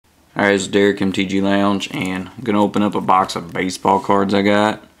Alright, it's Derek, MTG Lounge, and I'm going to open up a box of baseball cards I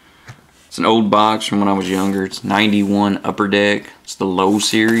got. It's an old box from when I was younger. It's 91 Upper Deck. It's the low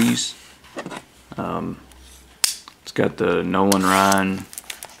series. It's got the Nolan Ryan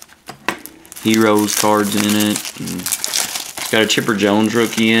Heroes cards in it. And it's got a Chipper Jones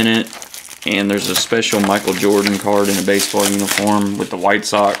rookie in it. And there's a special Michael Jordan card in a baseball uniform with the White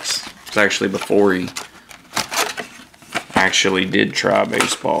Sox. It's actually before he actually did try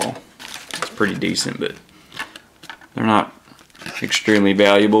baseball. It's pretty decent, but they're not extremely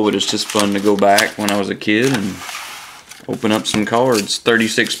valuable, but it's just fun to go back when I was a kid and open up some cards.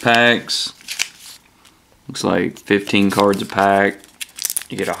 36 packs. Looks like 15 cards a pack.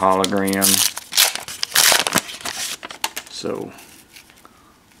 You get a hologram. So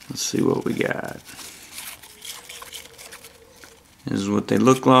let's see what we got. This is what they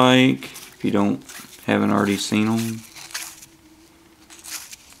look like if you haven't already seen them.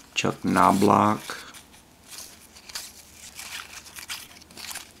 Chuck Knobloch.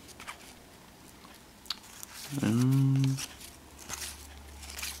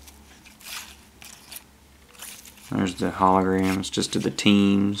 There's the holograms just to the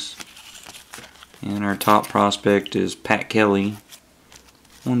teams. And our top prospect is Pat Kelly.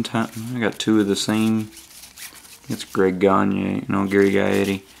 One time, I got two of the same. It's Greg Gagne, Gary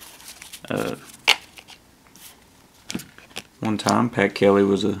Gaetti. One time, Pat Kelly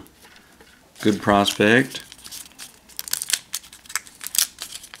was a good prospect.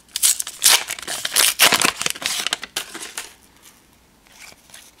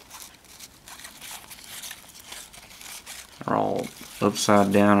 They're all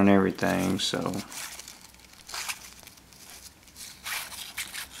upside down and everything, so.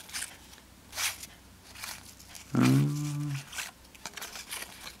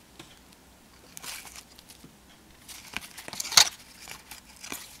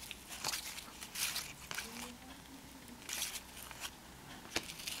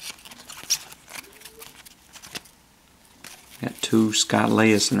 Got two Scott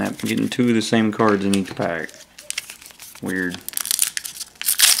Leyes in that. I'm getting two of the same cards in each pack. Weird.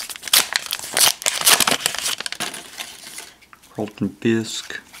 Carlton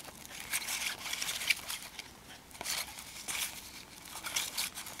Fisk.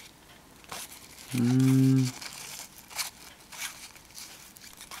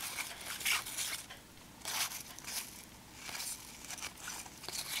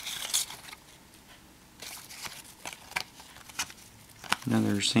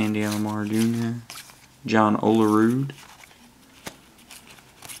 Another Sandy Alomar Jr. John Olerud.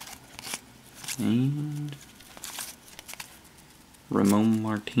 And Ramon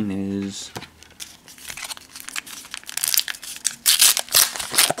Martinez.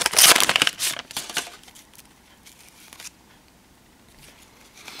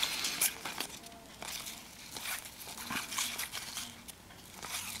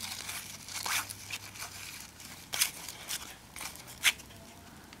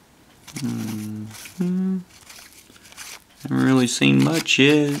 Haven't really seen much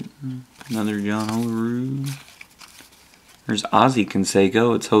yet. Another John Olerud. There's Ozzie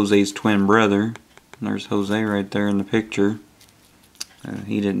Canseco. It's Jose's twin brother. And there's Jose right there in the picture.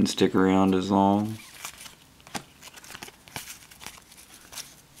 He didn't stick around as long.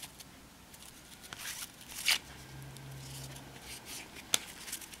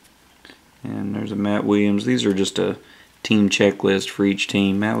 And there's a Matt Williams. These are just a team checklist for each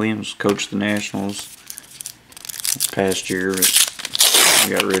team. Matt Williams coached the Nationals this past year, but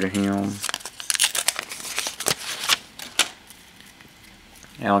we got rid of him.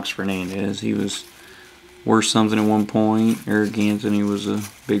 Alex Fernandez, he was worth something at one point. Eric Anthony was a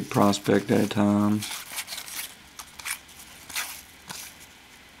big prospect at a time.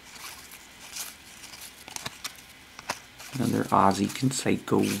 Another Ozzie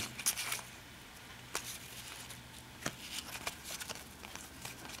Canseco.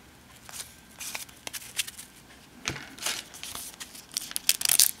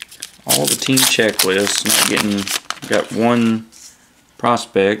 All the team checklists, not getting, got one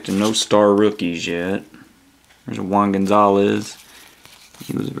prospect and no star rookies yet. There's a Juan Gonzalez.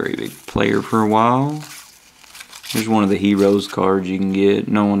 He was a very big player for a while. Here's one of the Heroes cards you can get.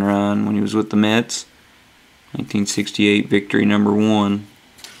 Nolan Ryan when he was with the Mets. 1968 victory #1.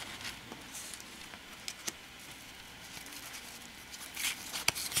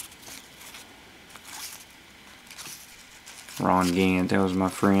 Ron Gant, that was my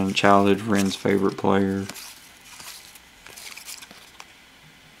childhood friend's favorite player.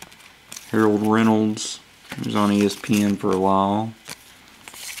 Harold Reynolds, he was on ESPN for a while.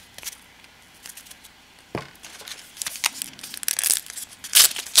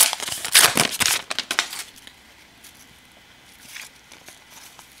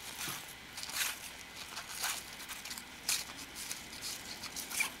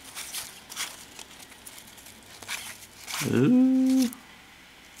 Ooh.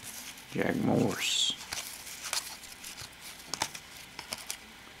 Jack Morse.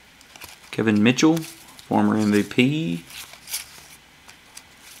 Kevin Mitchell, former MVP.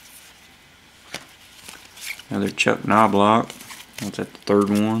 Another Chuck Knobloch. What's that, the third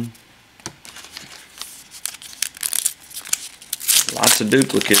one? Lots of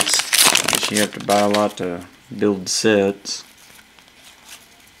duplicates. I guess you have to buy a lot to build sets.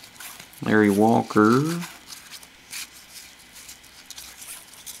 Larry Walker.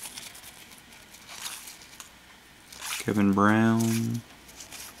 Kevin Brown.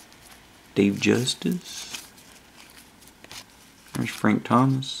 Dave Justice. There's Frank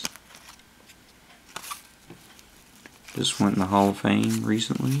Thomas. Just went in the Hall of Fame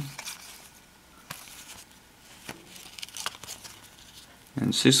recently.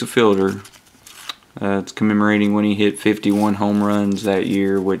 And Sousa Fielder. It's commemorating when he hit 51 home runs that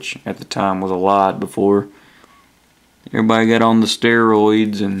year, which at the time was a lot before everybody got on the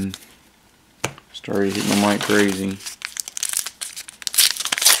steroids and started hitting them like crazy.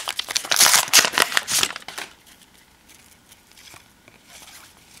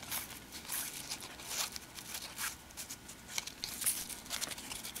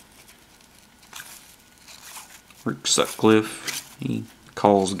 Rick Sutcliffe, he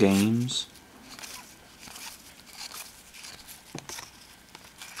calls games.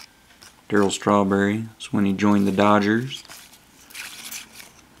 Darryl Strawberry, that's when he joined the Dodgers.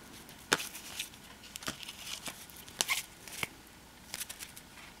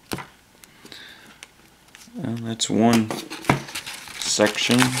 That's one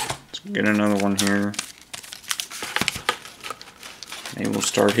section. Let's get another one here. Maybe we'll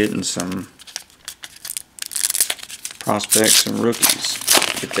start hitting some prospects and rookies.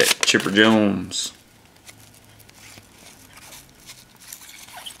 Get that Chipper Jones.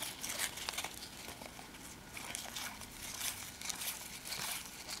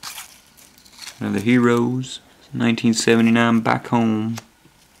 Another Heroes, 1979 Back Home.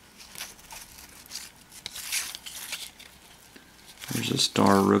 There's a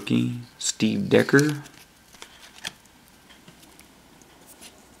star rookie, Steve Decker.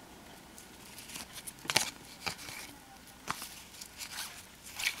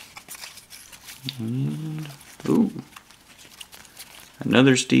 And, ooh,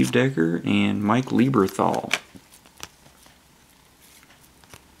 another Steve Decker and Mike Lieberthal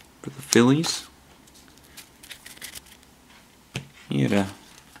for the Phillies. He had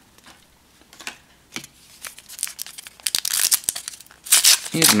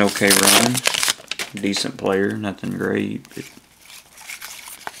an okay run. Decent player, nothing great, but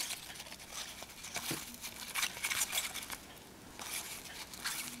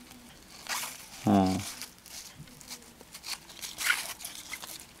oh.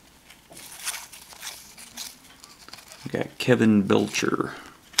 We got Kevin Belcher.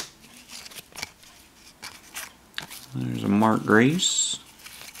 There's a Mark Grace.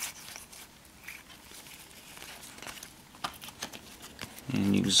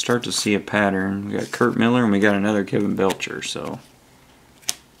 And you can start to see a pattern. We got Kurt Miller and we got another Kevin Belcher. So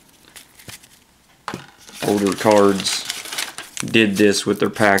older cards did this with their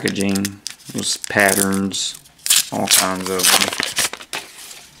packaging. Those patterns, all kinds of them.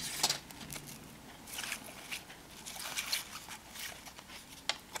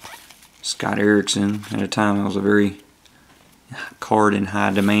 Scott Erickson, at a time it was a very card in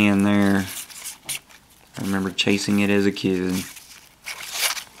high demand there. I remember chasing it as a kid.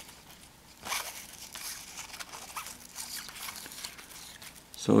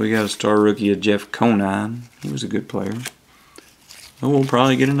 So we got a star rookie of Jeff Conine. He was a good player. Oh, we'll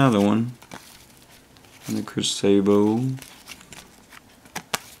probably get another one. And the Chris Sabo.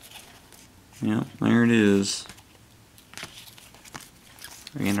 Yep, there it is.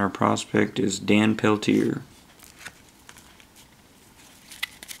 And our prospect is Dan Peltier.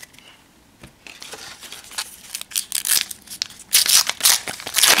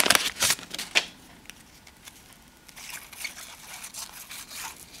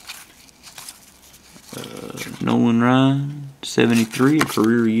 Nolan Ryan, 73, a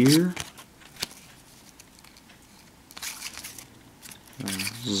career year.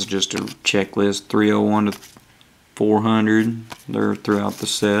 This is just a checklist, 301 to 400. They're throughout the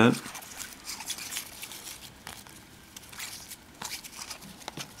set.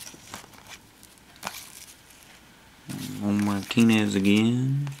 On Martinez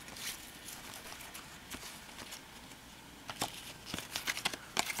again.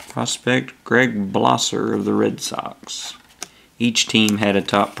 Prospect Greg Blosser of the Red Sox. Each team had a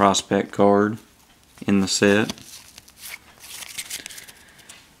top prospect card in the set.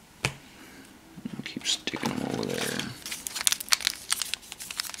 Keep sticking them over there.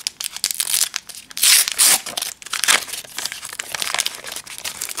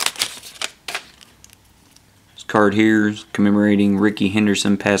 card here is commemorating Ricky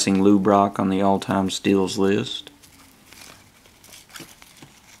Henderson passing Lou Brock on the all-time steals list.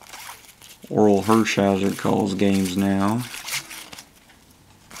 Oral Hershiser calls games now.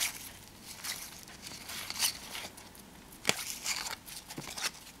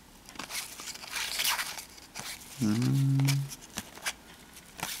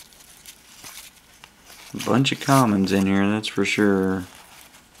 A bunch of commons in here, that's for sure.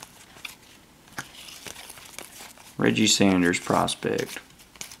 Reggie Sanders prospect.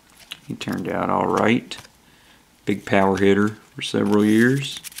 He turned out alright. Big power hitter for several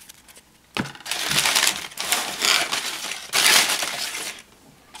years.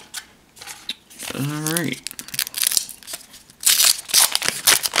 Alright.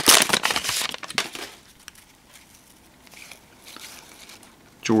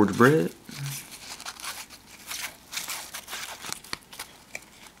 George Brett.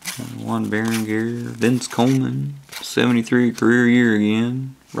 Juan Berenger. Vince Coleman. 73 career year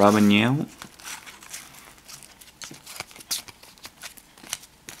again. Robin Yount.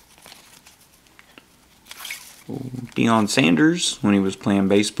 Deion Sanders when he was playing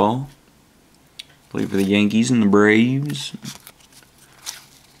baseball. Played for the Yankees and the Braves.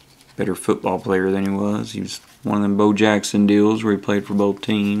 Better football player than he was. He was one of them Bo Jackson deals where he played for both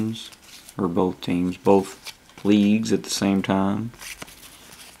teams. Or both leagues at the same time.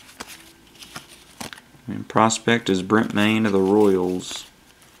 And prospect is Brent Maine of the Royals.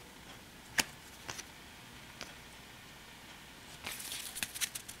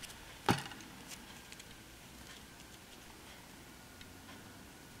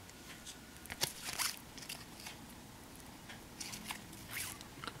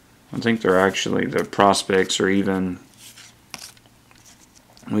 I think they're actually, the prospects are even.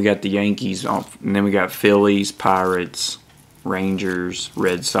 We got the Yankees off, and then we got Phillies, Pirates, Rangers,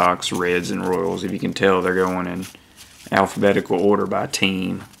 Red Sox, Reds, and Royals. If you can tell, they're going in alphabetical order by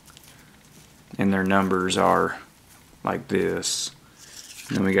team. And their numbers are like this.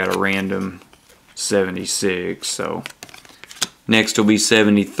 And then we got a random 76. So next will be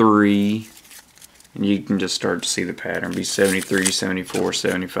 73. And you can just start to see the pattern. Be 73, 74,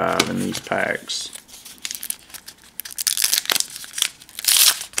 75 in these packs.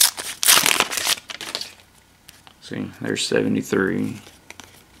 See, there's 73.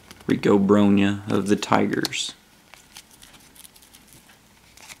 Rico Bronya of the Tigers.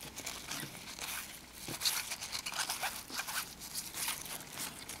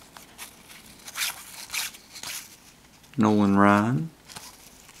 Nolan Ryan.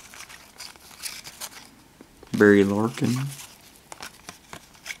 Barry Larkin.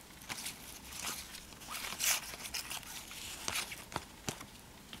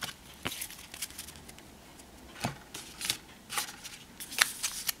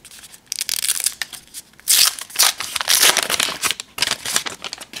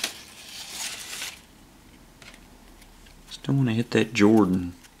 Still want to hit that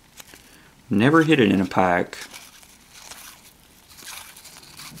Jordan. Never hit it in a pack.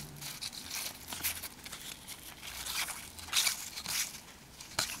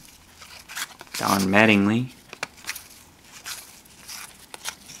 Don Mattingly.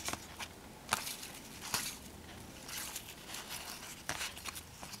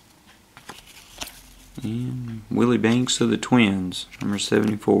 And Willie Banks of the Twins, number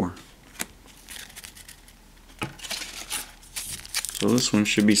 74. So this one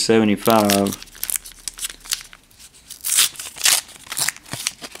should be 75.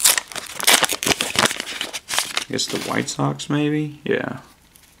 I guess the White Sox maybe? Yeah.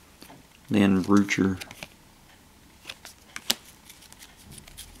 Then Rucher.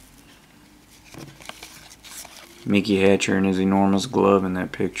 Mickey Hatcher and his enormous glove in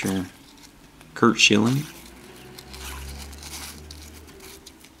that picture. Kurt Schilling.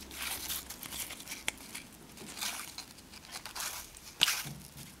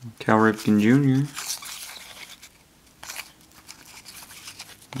 Cal Ripken Jr.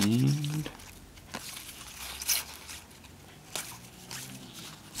 And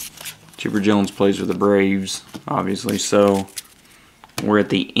Chipper Jones plays with the Braves, obviously, so we're at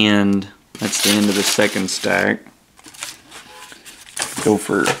the end. That's the end of the second stack. Go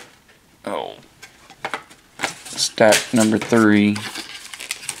for, stack number 3.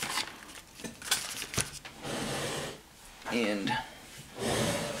 And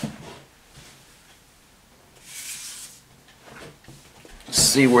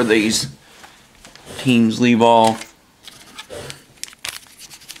see where these teams leave off.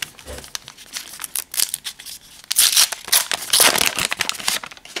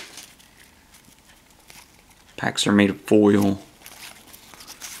 Packs are made of foil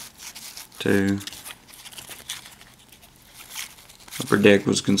too. Upper Deck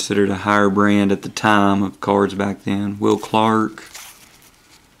was considered a higher brand at the time of cards back then. Will Clark.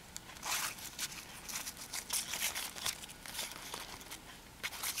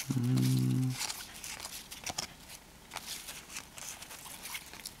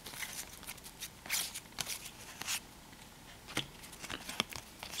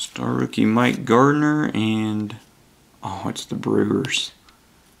 Star rookie Mike Gardner, and oh, it's the Brewers.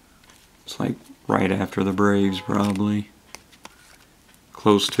 It's like right after the Braves, probably.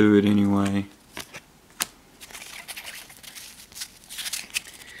 Close to it anyway.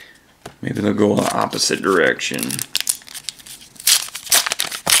 Maybe they'll go the opposite direction.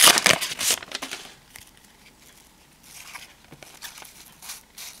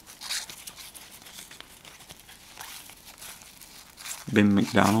 Ben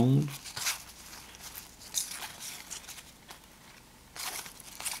McDonald.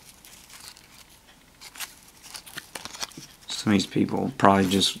 Some of these people probably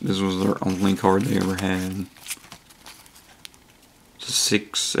just, this was their only card they ever had. It's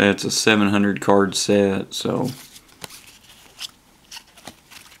a 700 card set, so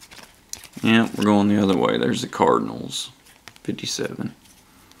yeah, we're going the other way. There's the Cardinals, 57,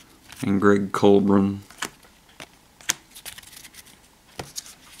 and Greg Colburn.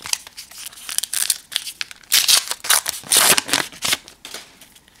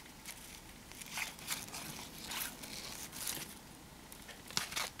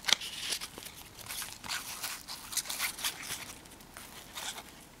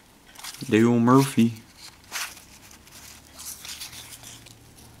 Dale Murphy.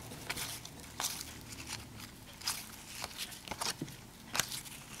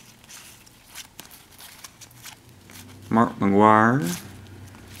 Mark McGuire.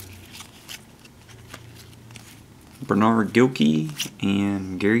 Bernard Gilkey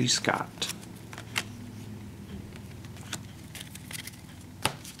and Gary Scott.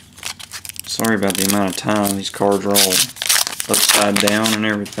 Sorry about the amount of time. These cards are all upside down and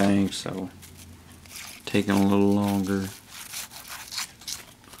everything, so taking a little longer.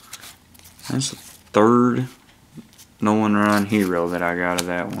 That's the third Nolan Ryan hero that I got of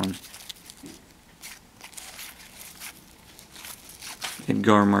that one.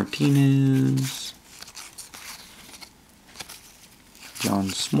 Edgar Martinez, John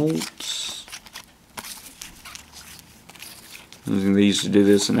Smoltz. They used to do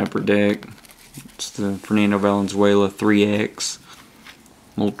this in Upper Deck. It's the Fernando Valenzuela 3X.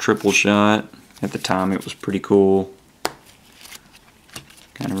 Little triple shot. At the time it was pretty cool.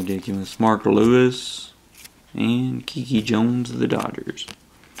 Kind of ridiculous. Mark Lewis and Kiki Jones of the Dodgers.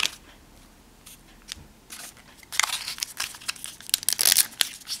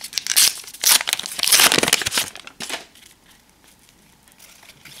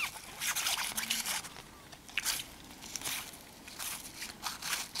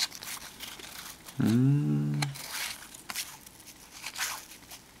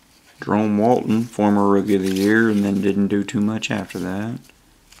 Jerome Walton, former Rookie of the Year, and then didn't do too much after that.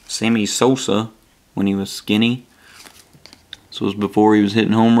 Sammy Sosa, when he was skinny. This was before he was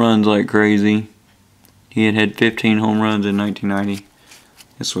hitting home runs like crazy. He had 15 home runs in 1990.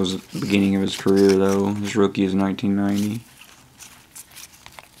 This was the beginning of his career, though. His rookie is 1990.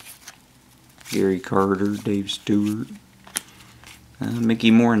 Gary Carter, Dave Stewart,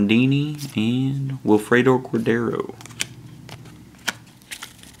 Mickey Morandini, and Wilfredo Cordero.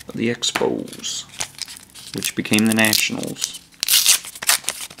 The Expos, which became the Nationals.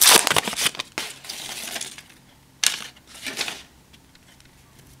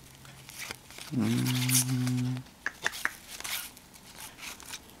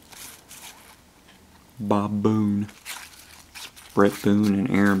 Bob Boone. Brett Boone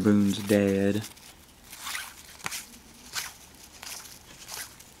and Aaron Boone's dad.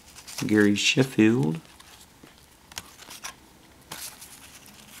 Gary Sheffield.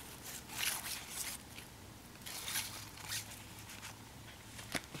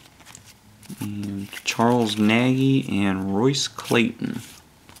 And Charles Nagy and Royce Clayton.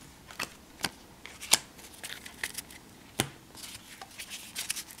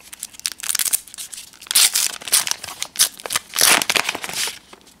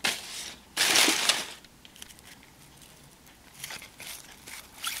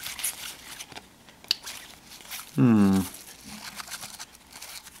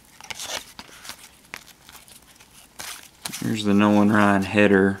 Here's the Nolan Ryan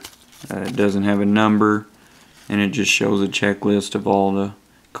header. It doesn't have a number, and it just shows a checklist of all the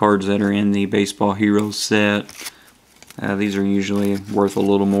cards that are in the Baseball Heroes set. These are usually worth a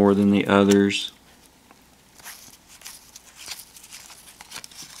little more than the others.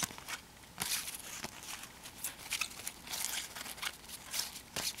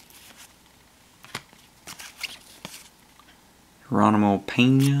 Geronimo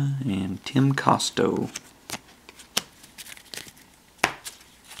Pena and Tim Costo.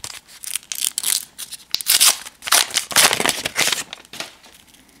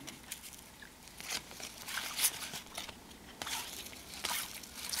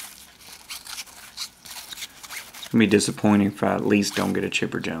 It's going to be disappointing if I at least don't get a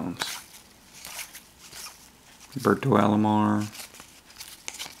Chipper Jones. Roberto Alomar.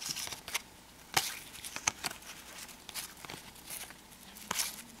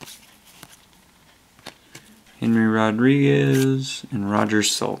 Henry Rodriguez and Roger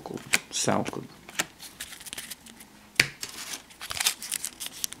Salkeld.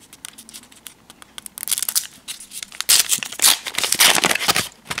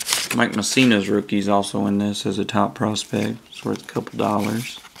 Mike Messina's rookie's also in this as a top prospect. It's worth a couple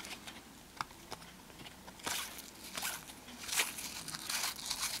dollars.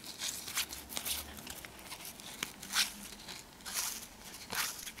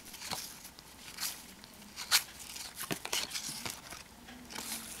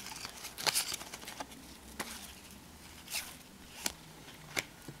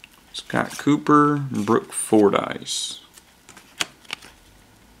 Scott Cooper, Brooke Fordyce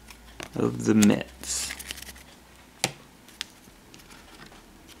of the Mets.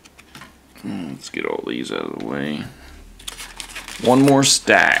 Let's get all these out of the way. One more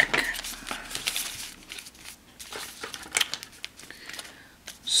stack.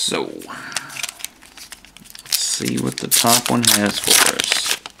 So, let's see what the top one has for us.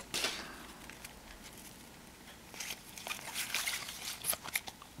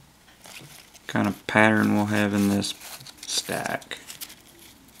 Kind of pattern we'll have in this stack.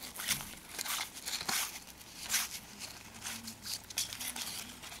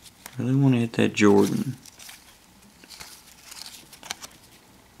 Really want to hit that Jordan.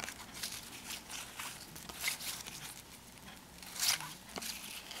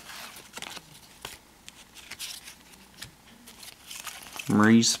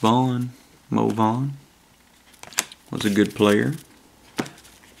 Maurice Vaughn, Mo Vaughn, was a good player.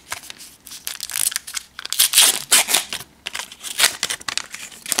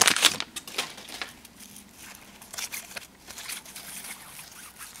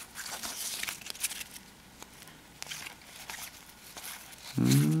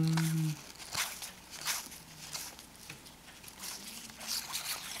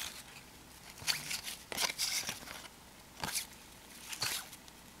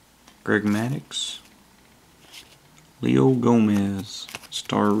 Greg Maddux, Leo Gomez,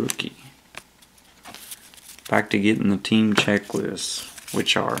 star rookie. Back to getting the team checklists,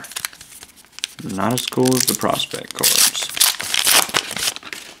 which are not as cool as the prospect cards.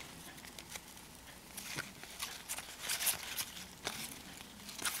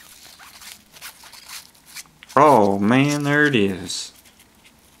 Oh man, there it is.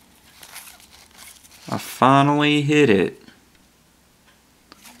 I finally hit it.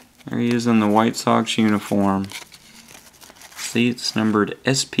 There he is in the White Sox uniform. See, it's numbered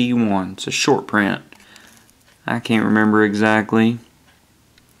SP1. It's a short print. I can't remember exactly.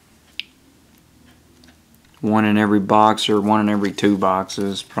 One in every box or one in every two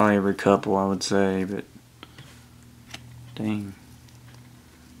boxes. Probably every couple, I would say, but dang.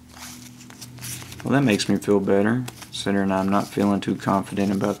 Well, that makes me feel better, considering I'm not feeling too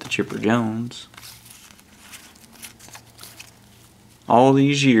confident about the Chipper Jones. All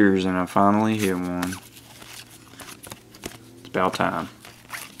these years and I finally hit one. It's about time.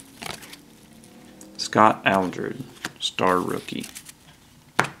 Scott Aldred, star rookie.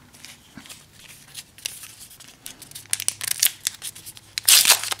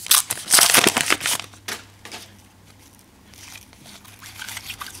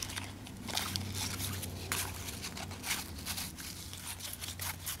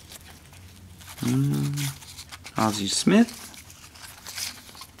 Ozzie Smith.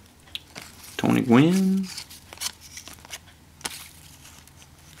 Tony Gwynn.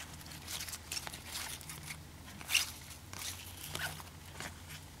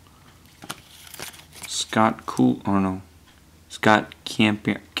 Scott Camperino.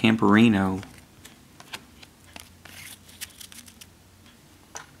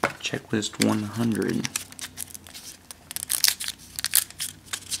 Checklist 100.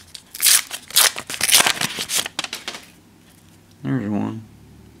 There's one.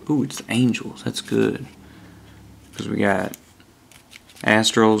 Ooh, it's the Angels. That's good. Because we got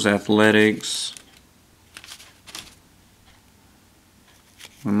Astros, Athletics.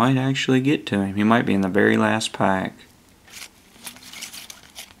 We might actually get to him. He might be in the very last pack.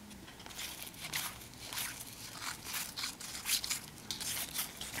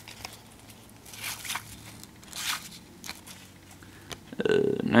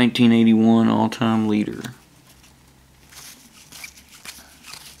 1981 all-time leader.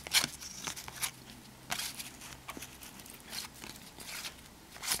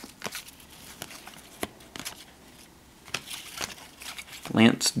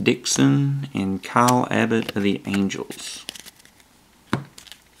 Lance Dixon and Kyle Abbott of the Angels.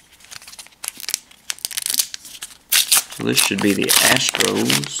 So this should be the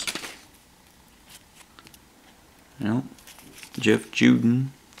Astros. Nope. Jeff Juden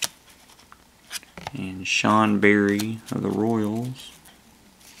and Sean Berry of the Royals.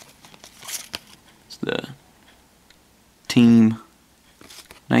 It's the team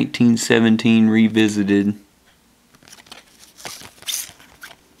 1917 revisited.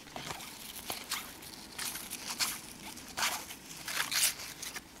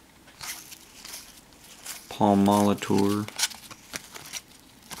 Paul Molitor,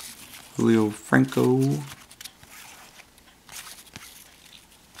 Julio Franco,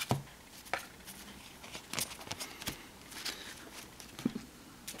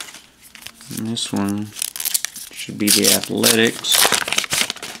 and this one should be the Athletics.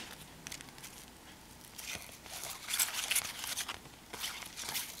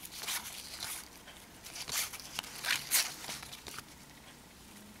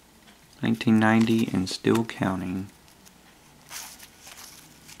 $1990 and still counting.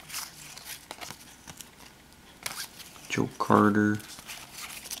 Joe Carter.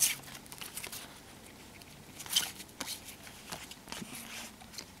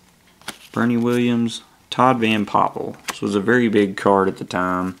 Bernie Williams. Todd Van Poppel. This was a very big card at the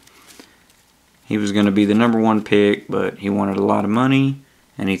time. He was going to be the #1 pick, but he wanted a lot of money,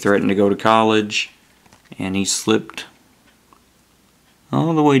 and he threatened to go to college, and he slipped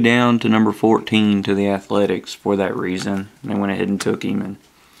all the way down to number 14 to the Athletics for that reason. They went ahead and took him, and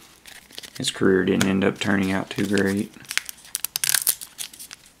his career didn't end up turning out too great.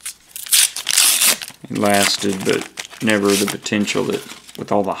 He lasted, but never the potential that,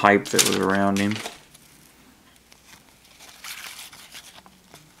 with all the hype that was around him.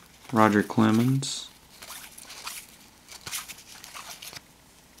 Roger Clemens.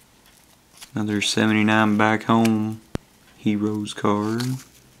 Another 79 back home Heroes card.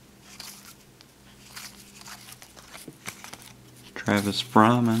 Travis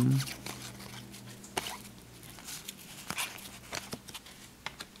Fryman.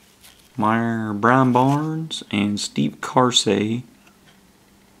 Brian Barnes and Steve Carsey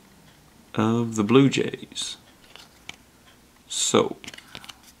of the Blue Jays. So,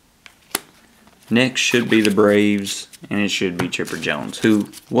 next should be the Braves, and it should be Chipper Jones,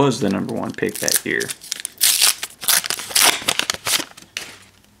 who was the #1 pick that year.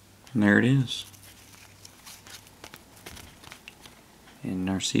 And there it is. And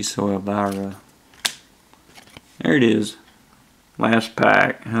Narciso Elvira. There it is. Last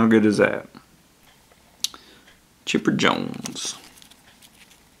pack. How good is that? Chipper Jones.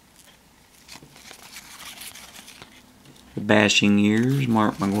 The Bashing Years,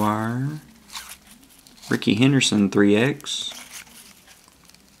 Mark McGwire. Ricky Henderson 3X.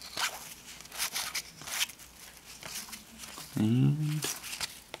 And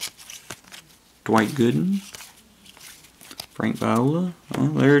Dwight Gooden. Frank Viola. Oh,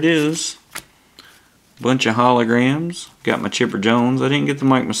 there it is. Bunch of holograms. Got my Chipper Jones. I didn't get the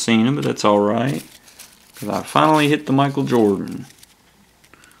Mike Messina, but that's alright, because I finally hit the Michael Jordan.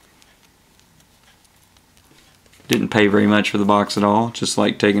 Didn't pay very much for the box at all. Just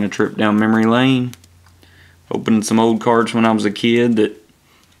like taking a trip down memory lane. Opening some old cards when I was a kid that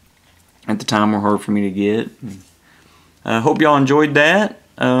at the time were hard for me to get. I hope y'all enjoyed that.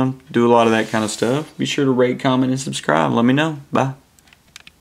 Do a lot of that kind of stuff. Be sure to rate, comment, and subscribe. Let me know. Bye.